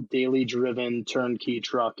reliable, daily driven turnkey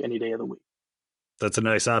truck any day of the week. That's a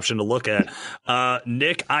nice option to look at.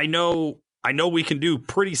 Nick, I know we can do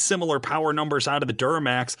pretty similar power numbers out of the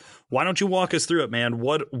Duramax. Why don't you walk us through it, man?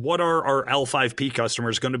 What are our L5P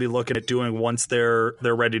customers going to be looking at doing once they're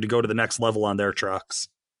ready to go to the next level on their trucks?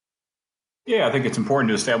 Yeah, I think it's important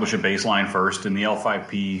to establish a baseline first. In the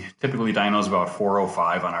L5P, typically dyno's about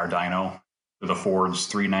 405 on our dyno. For the Fords,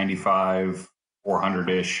 395,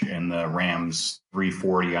 400-ish, and the Rams,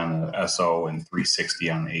 340 on the SO and 360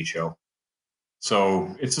 on the HO.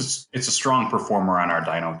 So it's a strong performer on our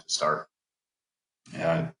dyno to start.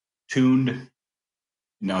 Tuned,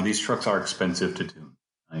 these trucks are expensive to tune.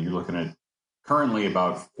 You're looking at currently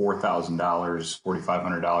about $4,000,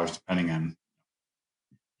 $4,500, depending on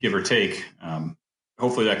give or take.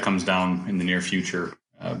 Hopefully that comes down in the near future.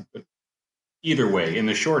 But either way, in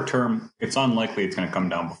the short term, it's unlikely it's going to come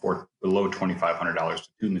down below $2,500 to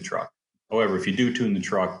tune the truck. However, if you do tune the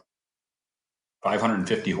truck,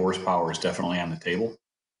 550 horsepower is definitely on the table.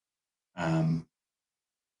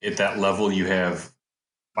 At that level, you have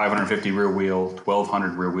 550 rear wheel,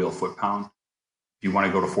 1,200 rear wheel foot pound. If you want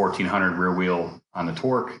to go to 1,400 rear wheel on the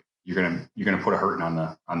torque, you're gonna put a hurting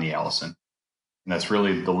on the Allison, and that's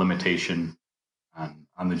really the limitation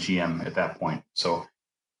on the GM at that point. So,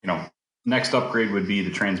 next upgrade would be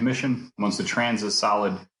the transmission. Once the trans is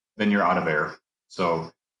solid, then you're out of air.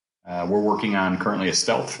 So we're working on currently a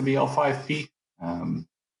Stealth for the L5P.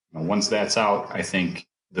 Once that's out, I think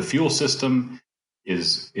the fuel system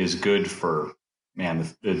is good for,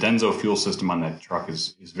 the Denso fuel system on that truck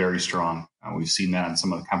is very strong. We've seen that on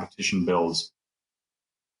some of the competition builds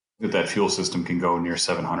that fuel system can go near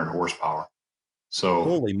 700 horsepower. So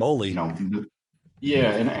holy moly.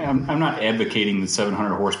 Yeah, and I'm not advocating that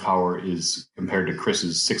 700 horsepower is compared to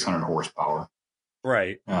Chris's 600 horsepower.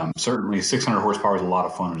 Right. Certainly 600 horsepower is a lot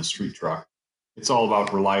of fun in a street truck. It's all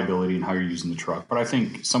about reliability and how you're using the truck. But I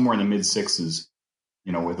think somewhere in the mid sixes,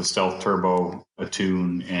 with a Stealth turbo, a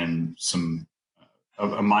tune, and some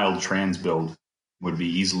a mild trans build would be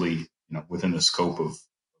easily, within the scope of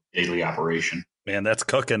daily operation. Man, that's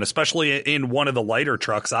cooking, especially in one of the lighter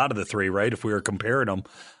trucks out of the three, right? If we were comparing them,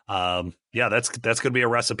 that's going to be a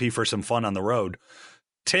recipe for some fun on the road.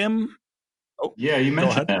 Tim, yeah, you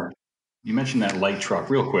mentioned that. You mentioned that light truck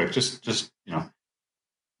real quick. Just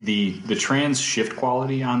the trans shift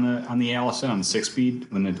quality on the Allison on the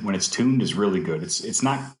 6-speed when it's tuned is really good. It's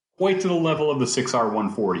not quite to the level of the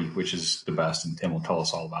 6R140, which is the best, and Tim will tell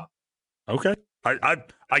us all about it. Okay.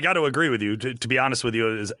 I got to agree with you. To be honest with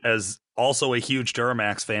you, as also a huge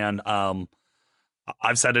Duramax fan,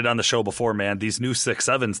 I've said it on the show before, man. These new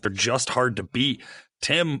 6.7s, they're just hard to beat.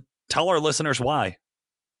 Tim, tell our listeners why.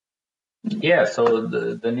 Yeah, so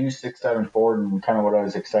the new 6.7 Ford, and kind of what I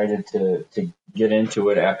was excited to get into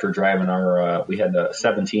it after driving we had the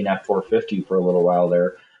 17 F450 for a little while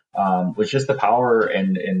there, was just the power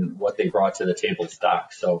and what they brought to the table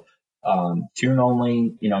stock. So tune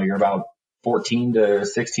only, you're about $1,400 to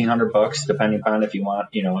 $1,600, depending upon if you want,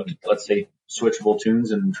 let's say switchable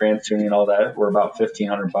tunes and trans tuning and all that. We're about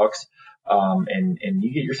 $1,500. And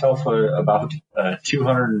you get yourself about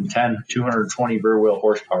 210, 220 rear wheel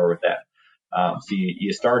horsepower with that. So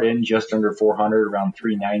you start in just under 400, around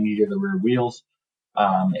 390 to the rear wheels.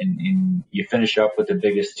 And you finish up with the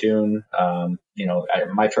biggest tune.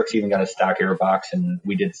 My truck's even got a stock air box, and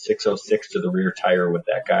we did 606 to the rear tire with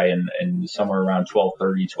that guy, and somewhere around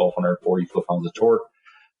 1230, 1240 foot-pounds of torque.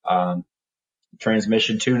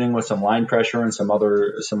 Transmission tuning with some line pressure and some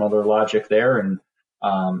other logic there. And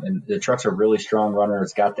the truck's a really strong runner.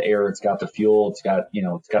 It's got the air, it's got the fuel, it's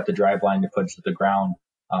got the drive line to put to the ground.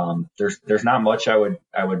 There's not much I would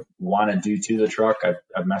want to do to the truck.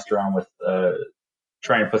 I've messed around with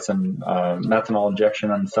trying to put some methanol injection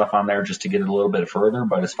and stuff on there just to get it a little bit further.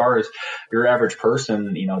 But as far as your average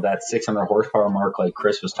person, that 600 horsepower mark, like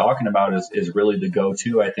Chris was talking about, is really the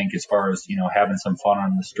go-to, I think, as far as, having some fun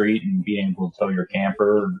on the street and being able to tow your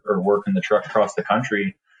camper or working the truck across the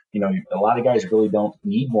country. A lot of guys really don't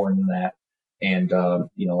need more than that. And,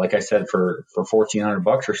 like I said, for $1,400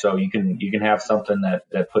 or so, you can have something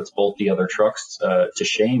that puts both the other trucks, to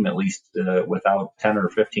shame, at least, without 10 or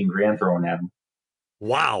 15 grand thrown at them.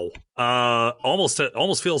 Wow.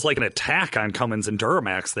 Almost feels like an attack on Cummins and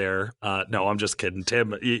Duramax there. No, I'm just kidding,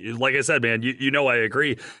 Tim. Like I said, man, I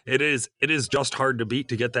agree. It is just hard to beat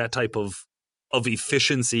to get that type of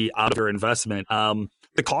efficiency out of your investment.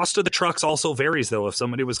 The cost of the trucks also varies, though. If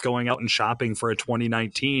somebody was going out and shopping for a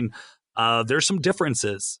 2019, there's some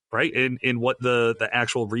differences, right, in what the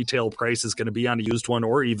actual retail price is going to be on a used one,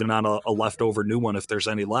 or even on a leftover new one if there's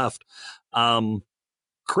any left.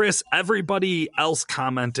 Chris, everybody else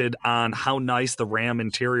commented on how nice the Ram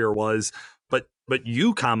interior was, but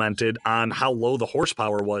you commented on how low the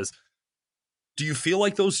horsepower was. Do you feel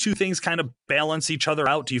like those two things kind of balance each other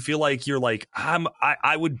out? Do you feel like you're like,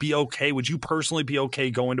 I would be okay? Would you personally be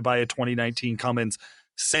okay going to buy a 2019 Cummins,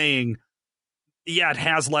 saying, yeah, it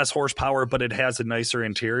has less horsepower, but it has a nicer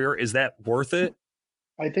interior? Is that worth it?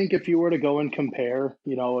 I think if you were to go and compare,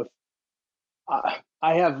 if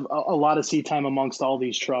I have a lot of seat time amongst all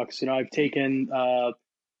these trucks. I've taken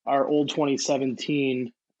our old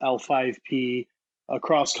 2017 L5P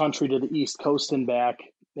across country to the East Coast and back,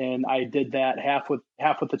 and I did that half with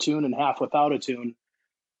a tune and half without a tune.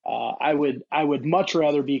 I would much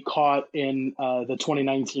rather be caught in the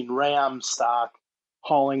 2019 Ram stock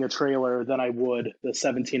hauling a trailer than I would the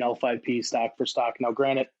 17 L5P stock for stock. Now,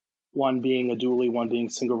 granted, one being a dually, one being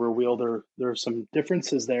single rear wheel, there are some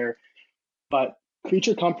differences there. But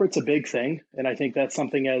creature comfort's a big thing, and I think that's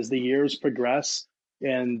something as the years progress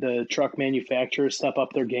and the truck manufacturers step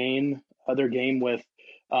up their game with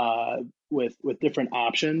different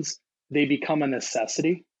options, they become a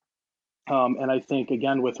necessity. And I think,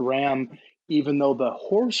 again, with Ram, even though the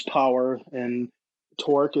horsepower and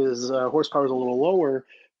torque horsepower is a little lower,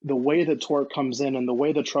 the way the torque comes in and the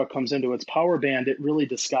way the truck comes into its power band, it really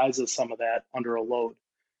disguises some of that under a load.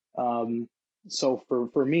 So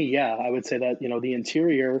for me, yeah, I would say that, the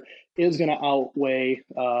interior is going to outweigh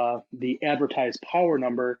the advertised power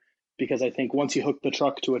number, because I think once you hook the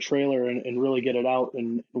truck to a trailer and really get it out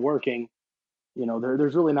and working,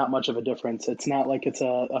 there's really not much of a difference. It's not like it's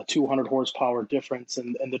a 200 horsepower difference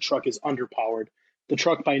and the truck is underpowered. The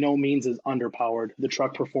truck by no means is underpowered. The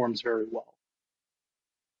truck performs very well.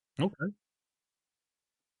 Okay.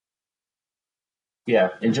 Yeah,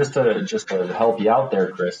 and just to help you out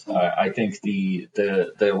there, Chris, I think the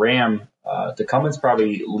Ram, the Cummins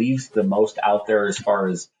probably leaves the most out there as far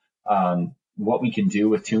as what we can do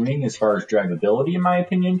with tuning, as far as drivability, in my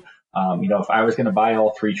opinion. If I was going to buy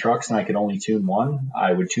all three trucks and I could only tune one,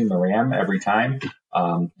 I would tune the Ram every time.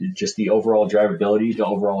 Just the overall drivability, the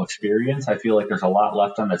overall experience. I feel like there's a lot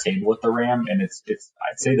left on the table with the Ram, and it's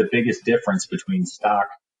I'd say the biggest difference between stock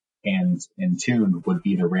and tuned would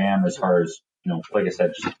be the Ram, as far as, like I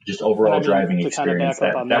said, just overall driving experience.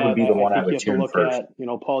 That would be the one I would tune first.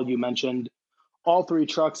 Paul, you mentioned all three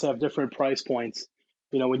trucks have different price points.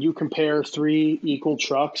 When you compare three equal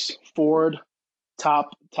trucks, Ford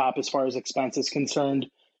top as far as expense is concerned,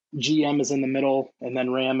 GM is in the middle, and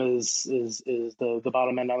then Ram is the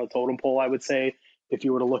bottom end on the totem pole, I would say, if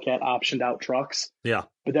you were to look at optioned out trucks. Yeah.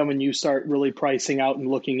 But then when you start really pricing out and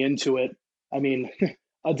looking into it, I mean,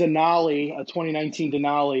 a Denali, a 2019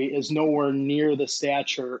 Denali, is nowhere near the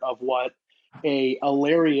stature of what a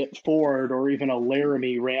Lariat Ford or even a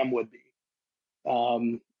Laramie Ram would be.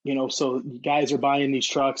 So guys are buying these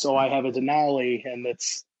trucks. Oh, I have a Denali, and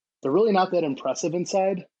they're really not that impressive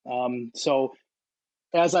inside. So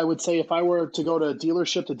as I would say, if I were to go to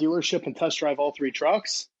dealership and test drive all three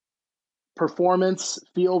trucks, performance,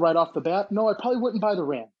 feel right off the bat, no, I probably wouldn't buy the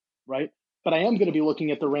Ram, right? But I am going to be looking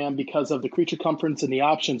at the Ram because of the creature comforts and the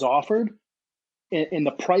options offered and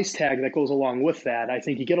the price tag that goes along with that. I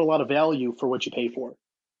think you get a lot of value for what you pay for.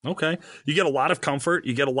 Okay. You get a lot of comfort.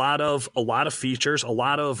 You get a lot of features, a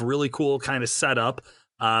lot of really cool kind of setup.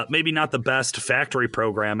 Maybe not the best factory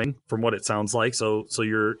programming from what it sounds like. So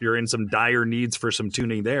you're in some dire needs for some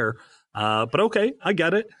tuning there. But okay, I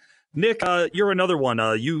get it. Nick, you're another one.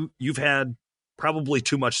 You've had probably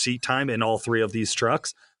too much seat time in all three of these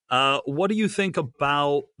trucks. What do you think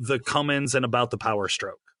about the Cummins and about the Power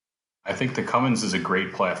Stroke? I think the Cummins is a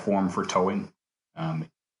great platform for towing.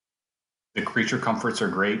 The creature comforts are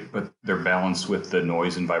great, but they're balanced with the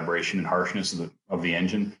noise and vibration and harshness of the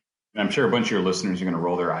engine. And I'm sure a bunch of your listeners are going to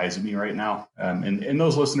roll their eyes at me right now. And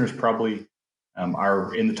those listeners probably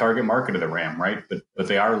are in the target market of the Ram, right? But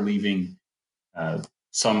they are leaving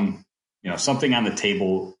something on the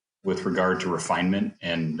table with regard to refinement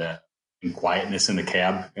and quietness in the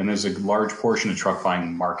cab. And there's a large portion of truck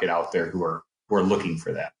buying market out there who are looking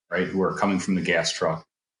for that, right? Who are coming from the gas truck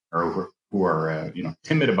or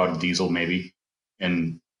timid about diesel maybe,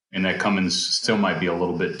 and that Cummins still might be a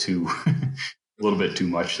little bit too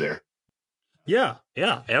much there. Yeah,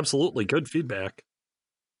 absolutely. Good feedback.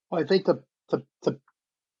 Well, I think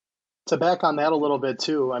to back on that a little bit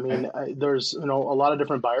too, I mean, there's a lot of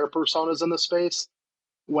different buyer personas in the space.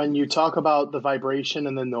 When you talk about the vibration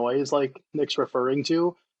and the noise, like Nick's referring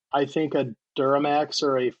to, I think a Duramax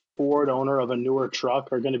or a Ford owner of a newer truck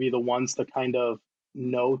are going to be the ones to kind of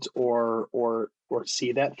note or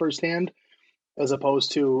see that firsthand, as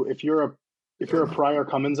opposed to if you're a prior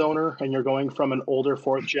Cummins owner and you're going from an older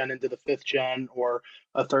 4th gen into the 5th gen or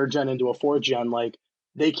a 3rd gen into a 4th gen, like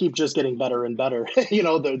they keep just getting better and better.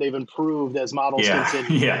 They've improved as models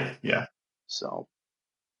continue. Yeah. So.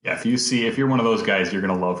 Yeah, if you're one of those guys, you're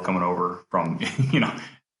gonna love coming over from,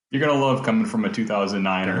 you're gonna love coming from a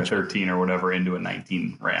 2009 or a 13 or whatever into a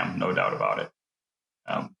 19 Ram, no doubt about it.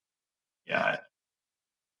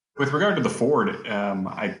 With regard to the Ford,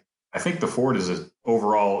 I think the Ford is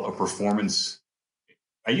overall a performance.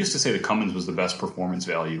 I used to say the Cummins was the best performance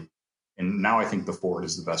value, and now I think the Ford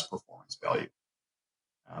is the best performance value.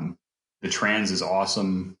 The Trans is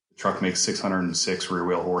awesome. The truck makes 606 rear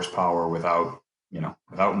wheel horsepower without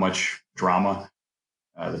much drama.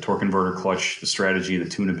 The torque converter clutch, the strategy, the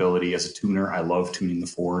tunability. As a tuner, I love tuning the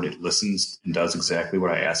Ford. It listens and does exactly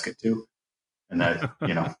what I ask it to. And that,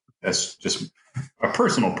 that's just a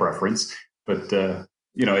personal preference, but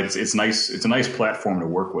it's nice. It's a nice platform to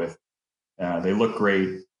work with. They look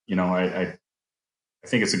great. I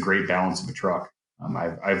think it's a great balance of a truck.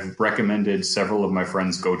 I've recommended several of my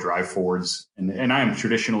friends go drive Fords, and I am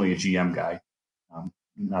traditionally a GM guy.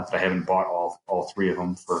 Not that I haven't bought all three of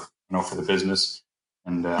them for the business,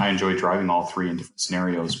 and I enjoy driving all three in different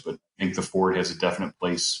scenarios. But I think the Ford has a definite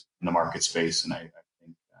place in the market space, and I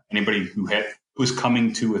think anybody who's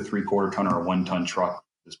coming to a 3/4 ton or a 1 ton truck,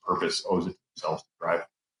 this purpose owes it to themselves to drive.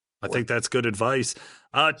 I think that's good advice.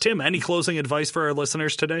 Tim, any closing advice for our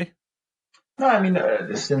listeners today? No, I mean,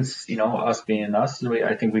 since us being us,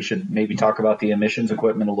 I think we should maybe talk about the emissions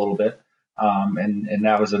equipment a little bit. And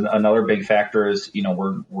that was another big factor is,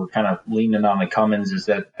 we're kind of leaning on the Cummins is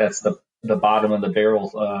that's the bottom of the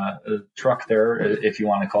barrel truck there, if you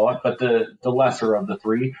want to call it, but the lesser of the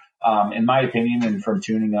three, in my opinion, and from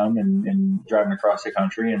tuning them and driving across the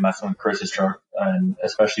country and messing with Chris's truck and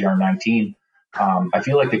especially our 19, I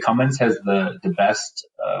feel like the Cummins has the best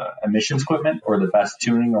emissions equipment or the best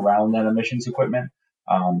tuning around that emissions equipment.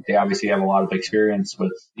 They obviously have a lot of experience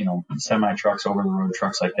with, semi trucks, over the road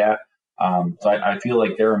trucks like that. So I feel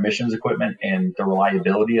like their emissions equipment and the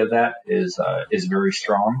reliability of that is very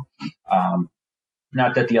strong.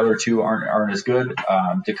 Not that the other two aren't as good.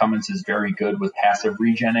 The Cummins is very good with passive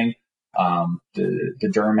regenning. The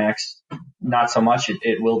Duramax, not so much.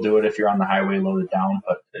 It will do it if you're on the highway loaded down,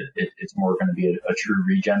 but it's more going to be a true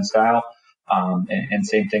regen style. And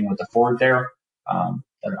same thing with the Ford there. I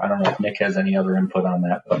don't know if Nick has any other input on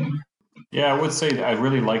that, but yeah, I would say I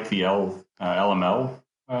really like the LML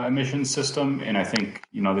emission system, and I think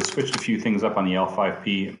they switched a few things up on the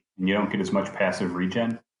L5P, and you don't get as much passive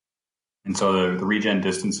regen, and so the regen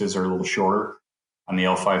distances are a little shorter on the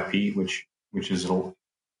L5P, which is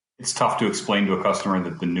it's tough to explain to a customer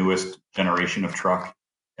that the newest generation of truck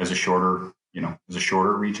has a shorter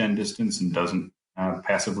regen distance and doesn't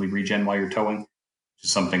passively regen while you're towing, which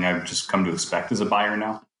is something I've just come to expect as a buyer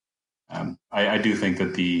now. I do think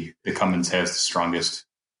that the Cummins has the strongest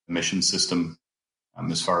emission system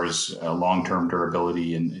as far as long-term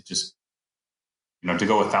durability, and it just, to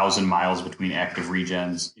go 1,000 miles between active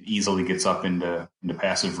regens, it easily gets up into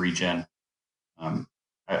passive regen.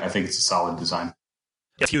 I think it's a solid design.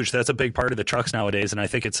 It's huge. That's a big part of the trucks nowadays, and I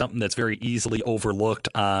think it's something that's very easily overlooked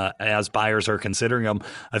as buyers are considering them.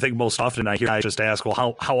 I think most often I hear guys just ask,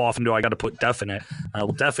 well, how often do I got to put DEF in it? Well,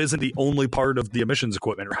 DEF isn't the only part of the emissions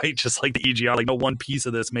equipment, right? Just like the EGR, like no one piece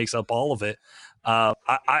of this makes up all of it.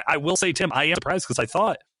 I will say, Tim, I am surprised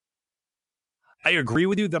because I agree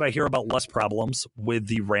with you that I hear about less problems with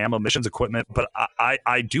the Ram emissions equipment, but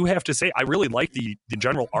I do have to say I really like the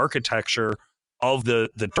general architecture of the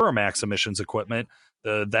Duramax emissions equipment.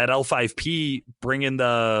 That L5P bringing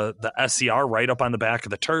the SCR right up on the back of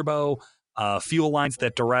the turbo, fuel lines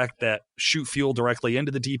that shoot fuel directly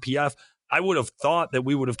into the DPF. I would have thought that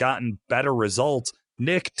we would have gotten better results.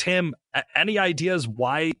 Nick, Tim, any ideas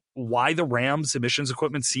why the Rams emissions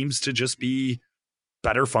equipment seems to just be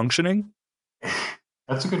better functioning?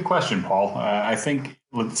 That's a good question, Paul. I think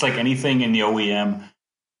it's like anything in the OEM.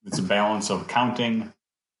 It's a balance of accounting,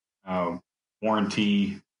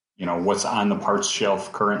 warranty, what's on the parts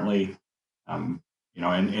shelf currently, and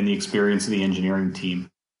the experience of the engineering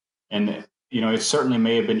team. And it certainly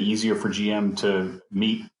may have been easier for GM to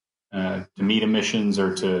meet emissions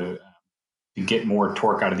or to get more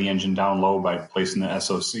torque out of the engine down low by placing the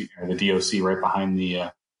SOC or the DOC right behind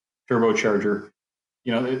the turbocharger.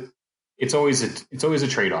 It's always a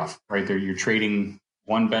trade-off, right? There, you're trading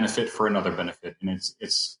one benefit for another benefit, and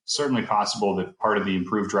it's certainly possible that part of the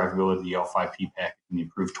improved drivability of the L5P pack and the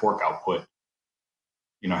improved torque output,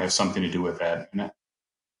 have something to do with that. And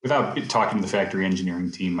without talking to the factory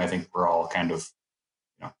engineering team, I think we're all kind of,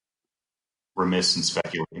 remiss in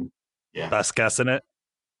speculating. Yeah, best guessing it.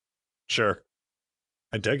 Sure,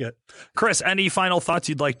 I dig it. Chris, any final thoughts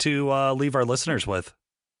you'd like to leave our listeners with?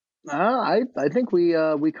 I think we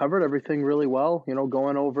covered everything really well,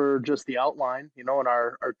 going over just the outline, and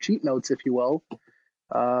our cheat notes, if you will.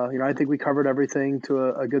 I think we covered everything to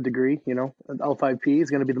a good degree. L5P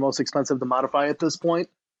is going to be the most expensive to modify at this point.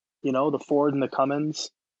 The Ford and the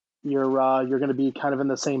Cummins, you're going to be kind of in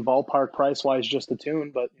the same ballpark price wise, just the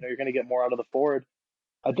tune, but you're going to get more out of the Ford.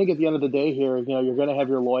 I think at the end of the day here, you're going to have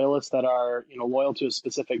your loyalists that are, loyal to a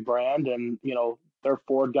specific brand, and they're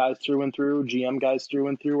Ford guys through and through, GM guys through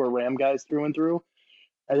and through, or Ram guys through and through.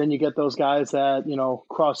 And then you get those guys that,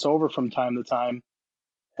 cross over from time to time.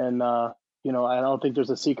 And, I don't think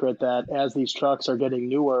there's a secret that as these trucks are getting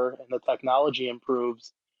newer and the technology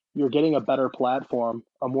improves, you're getting a better platform,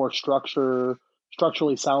 a more structurally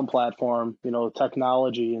sound platform,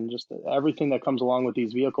 technology and just everything that comes along with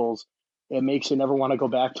these vehicles. It makes you never want to go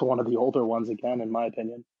back to one of the older ones again, in my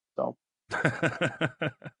opinion. So.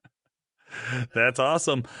 That's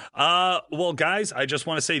awesome. Well, guys, I just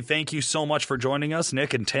want to say thank you so much for joining us,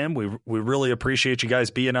 Nick and Tim. We really appreciate you guys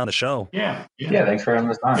being on the show. Yeah. Thanks for having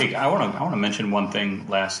us on. Hey, I want to mention one thing.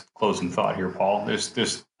 Last closing thought here, Paul.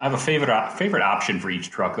 There's I have a favorite option for each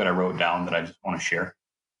truck that I wrote down that I just want to share.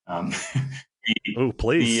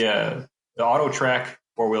 Please. The AutoTrack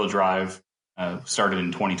 4-wheel drive started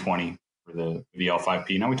in 2020 for the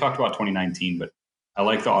L5P. Now we talked about 2019, but I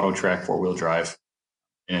like the AutoTrack 4-wheel drive,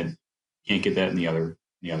 and can't get that in the other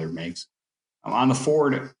makes. On the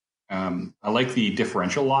Ford, I like the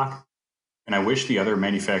differential lock, and I wish the other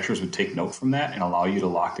manufacturers would take note from that and allow you to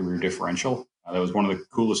lock the rear differential. That was one of the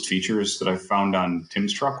coolest features that I found on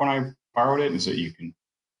Tim's truck when I borrowed it, is that you can,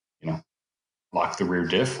 lock the rear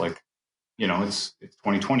diff. Like, it's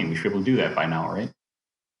 2020. We should be able to do that by now, right?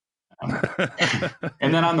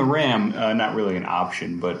 And then on the Ram, not really an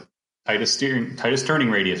option, but tightest turning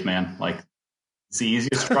radius, man. Like, it's the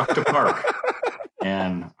easiest truck to park.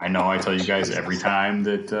 And I know I tell you guys every time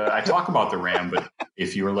that I talk about the Ram, but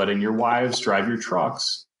if you are letting your wives drive your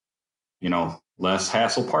trucks, less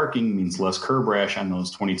hassle parking means less curb rash on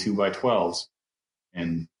those 22 by 12s.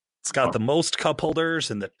 And it's got the most cup holders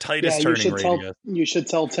and the tightest turning radius. You should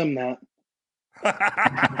tell Tim that.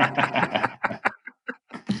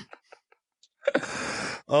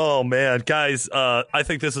 Oh, man, guys, I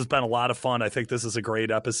think this has been a lot of fun. I think this is a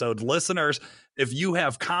great episode. Listeners, if you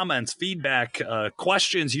have comments, feedback,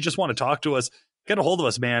 questions, you just want to talk to us, get a hold of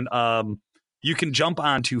us, man. You can jump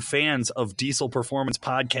on to Fans of Diesel Performance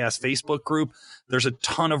Podcast Facebook group. There's a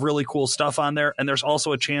ton of really cool stuff on there. And there's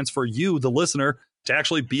also a chance for you, the listener, to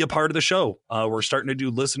actually be a part of the show. We're starting to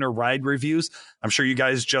do listener ride reviews. I'm sure you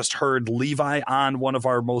guys just heard Levi on one of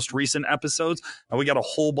our most recent episodes, and we got a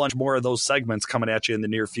whole bunch more of those segments coming at you in the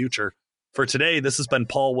near future. For today, this has been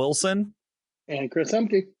Paul Wilson and Chris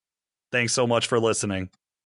Emke. Thanks so much for listening.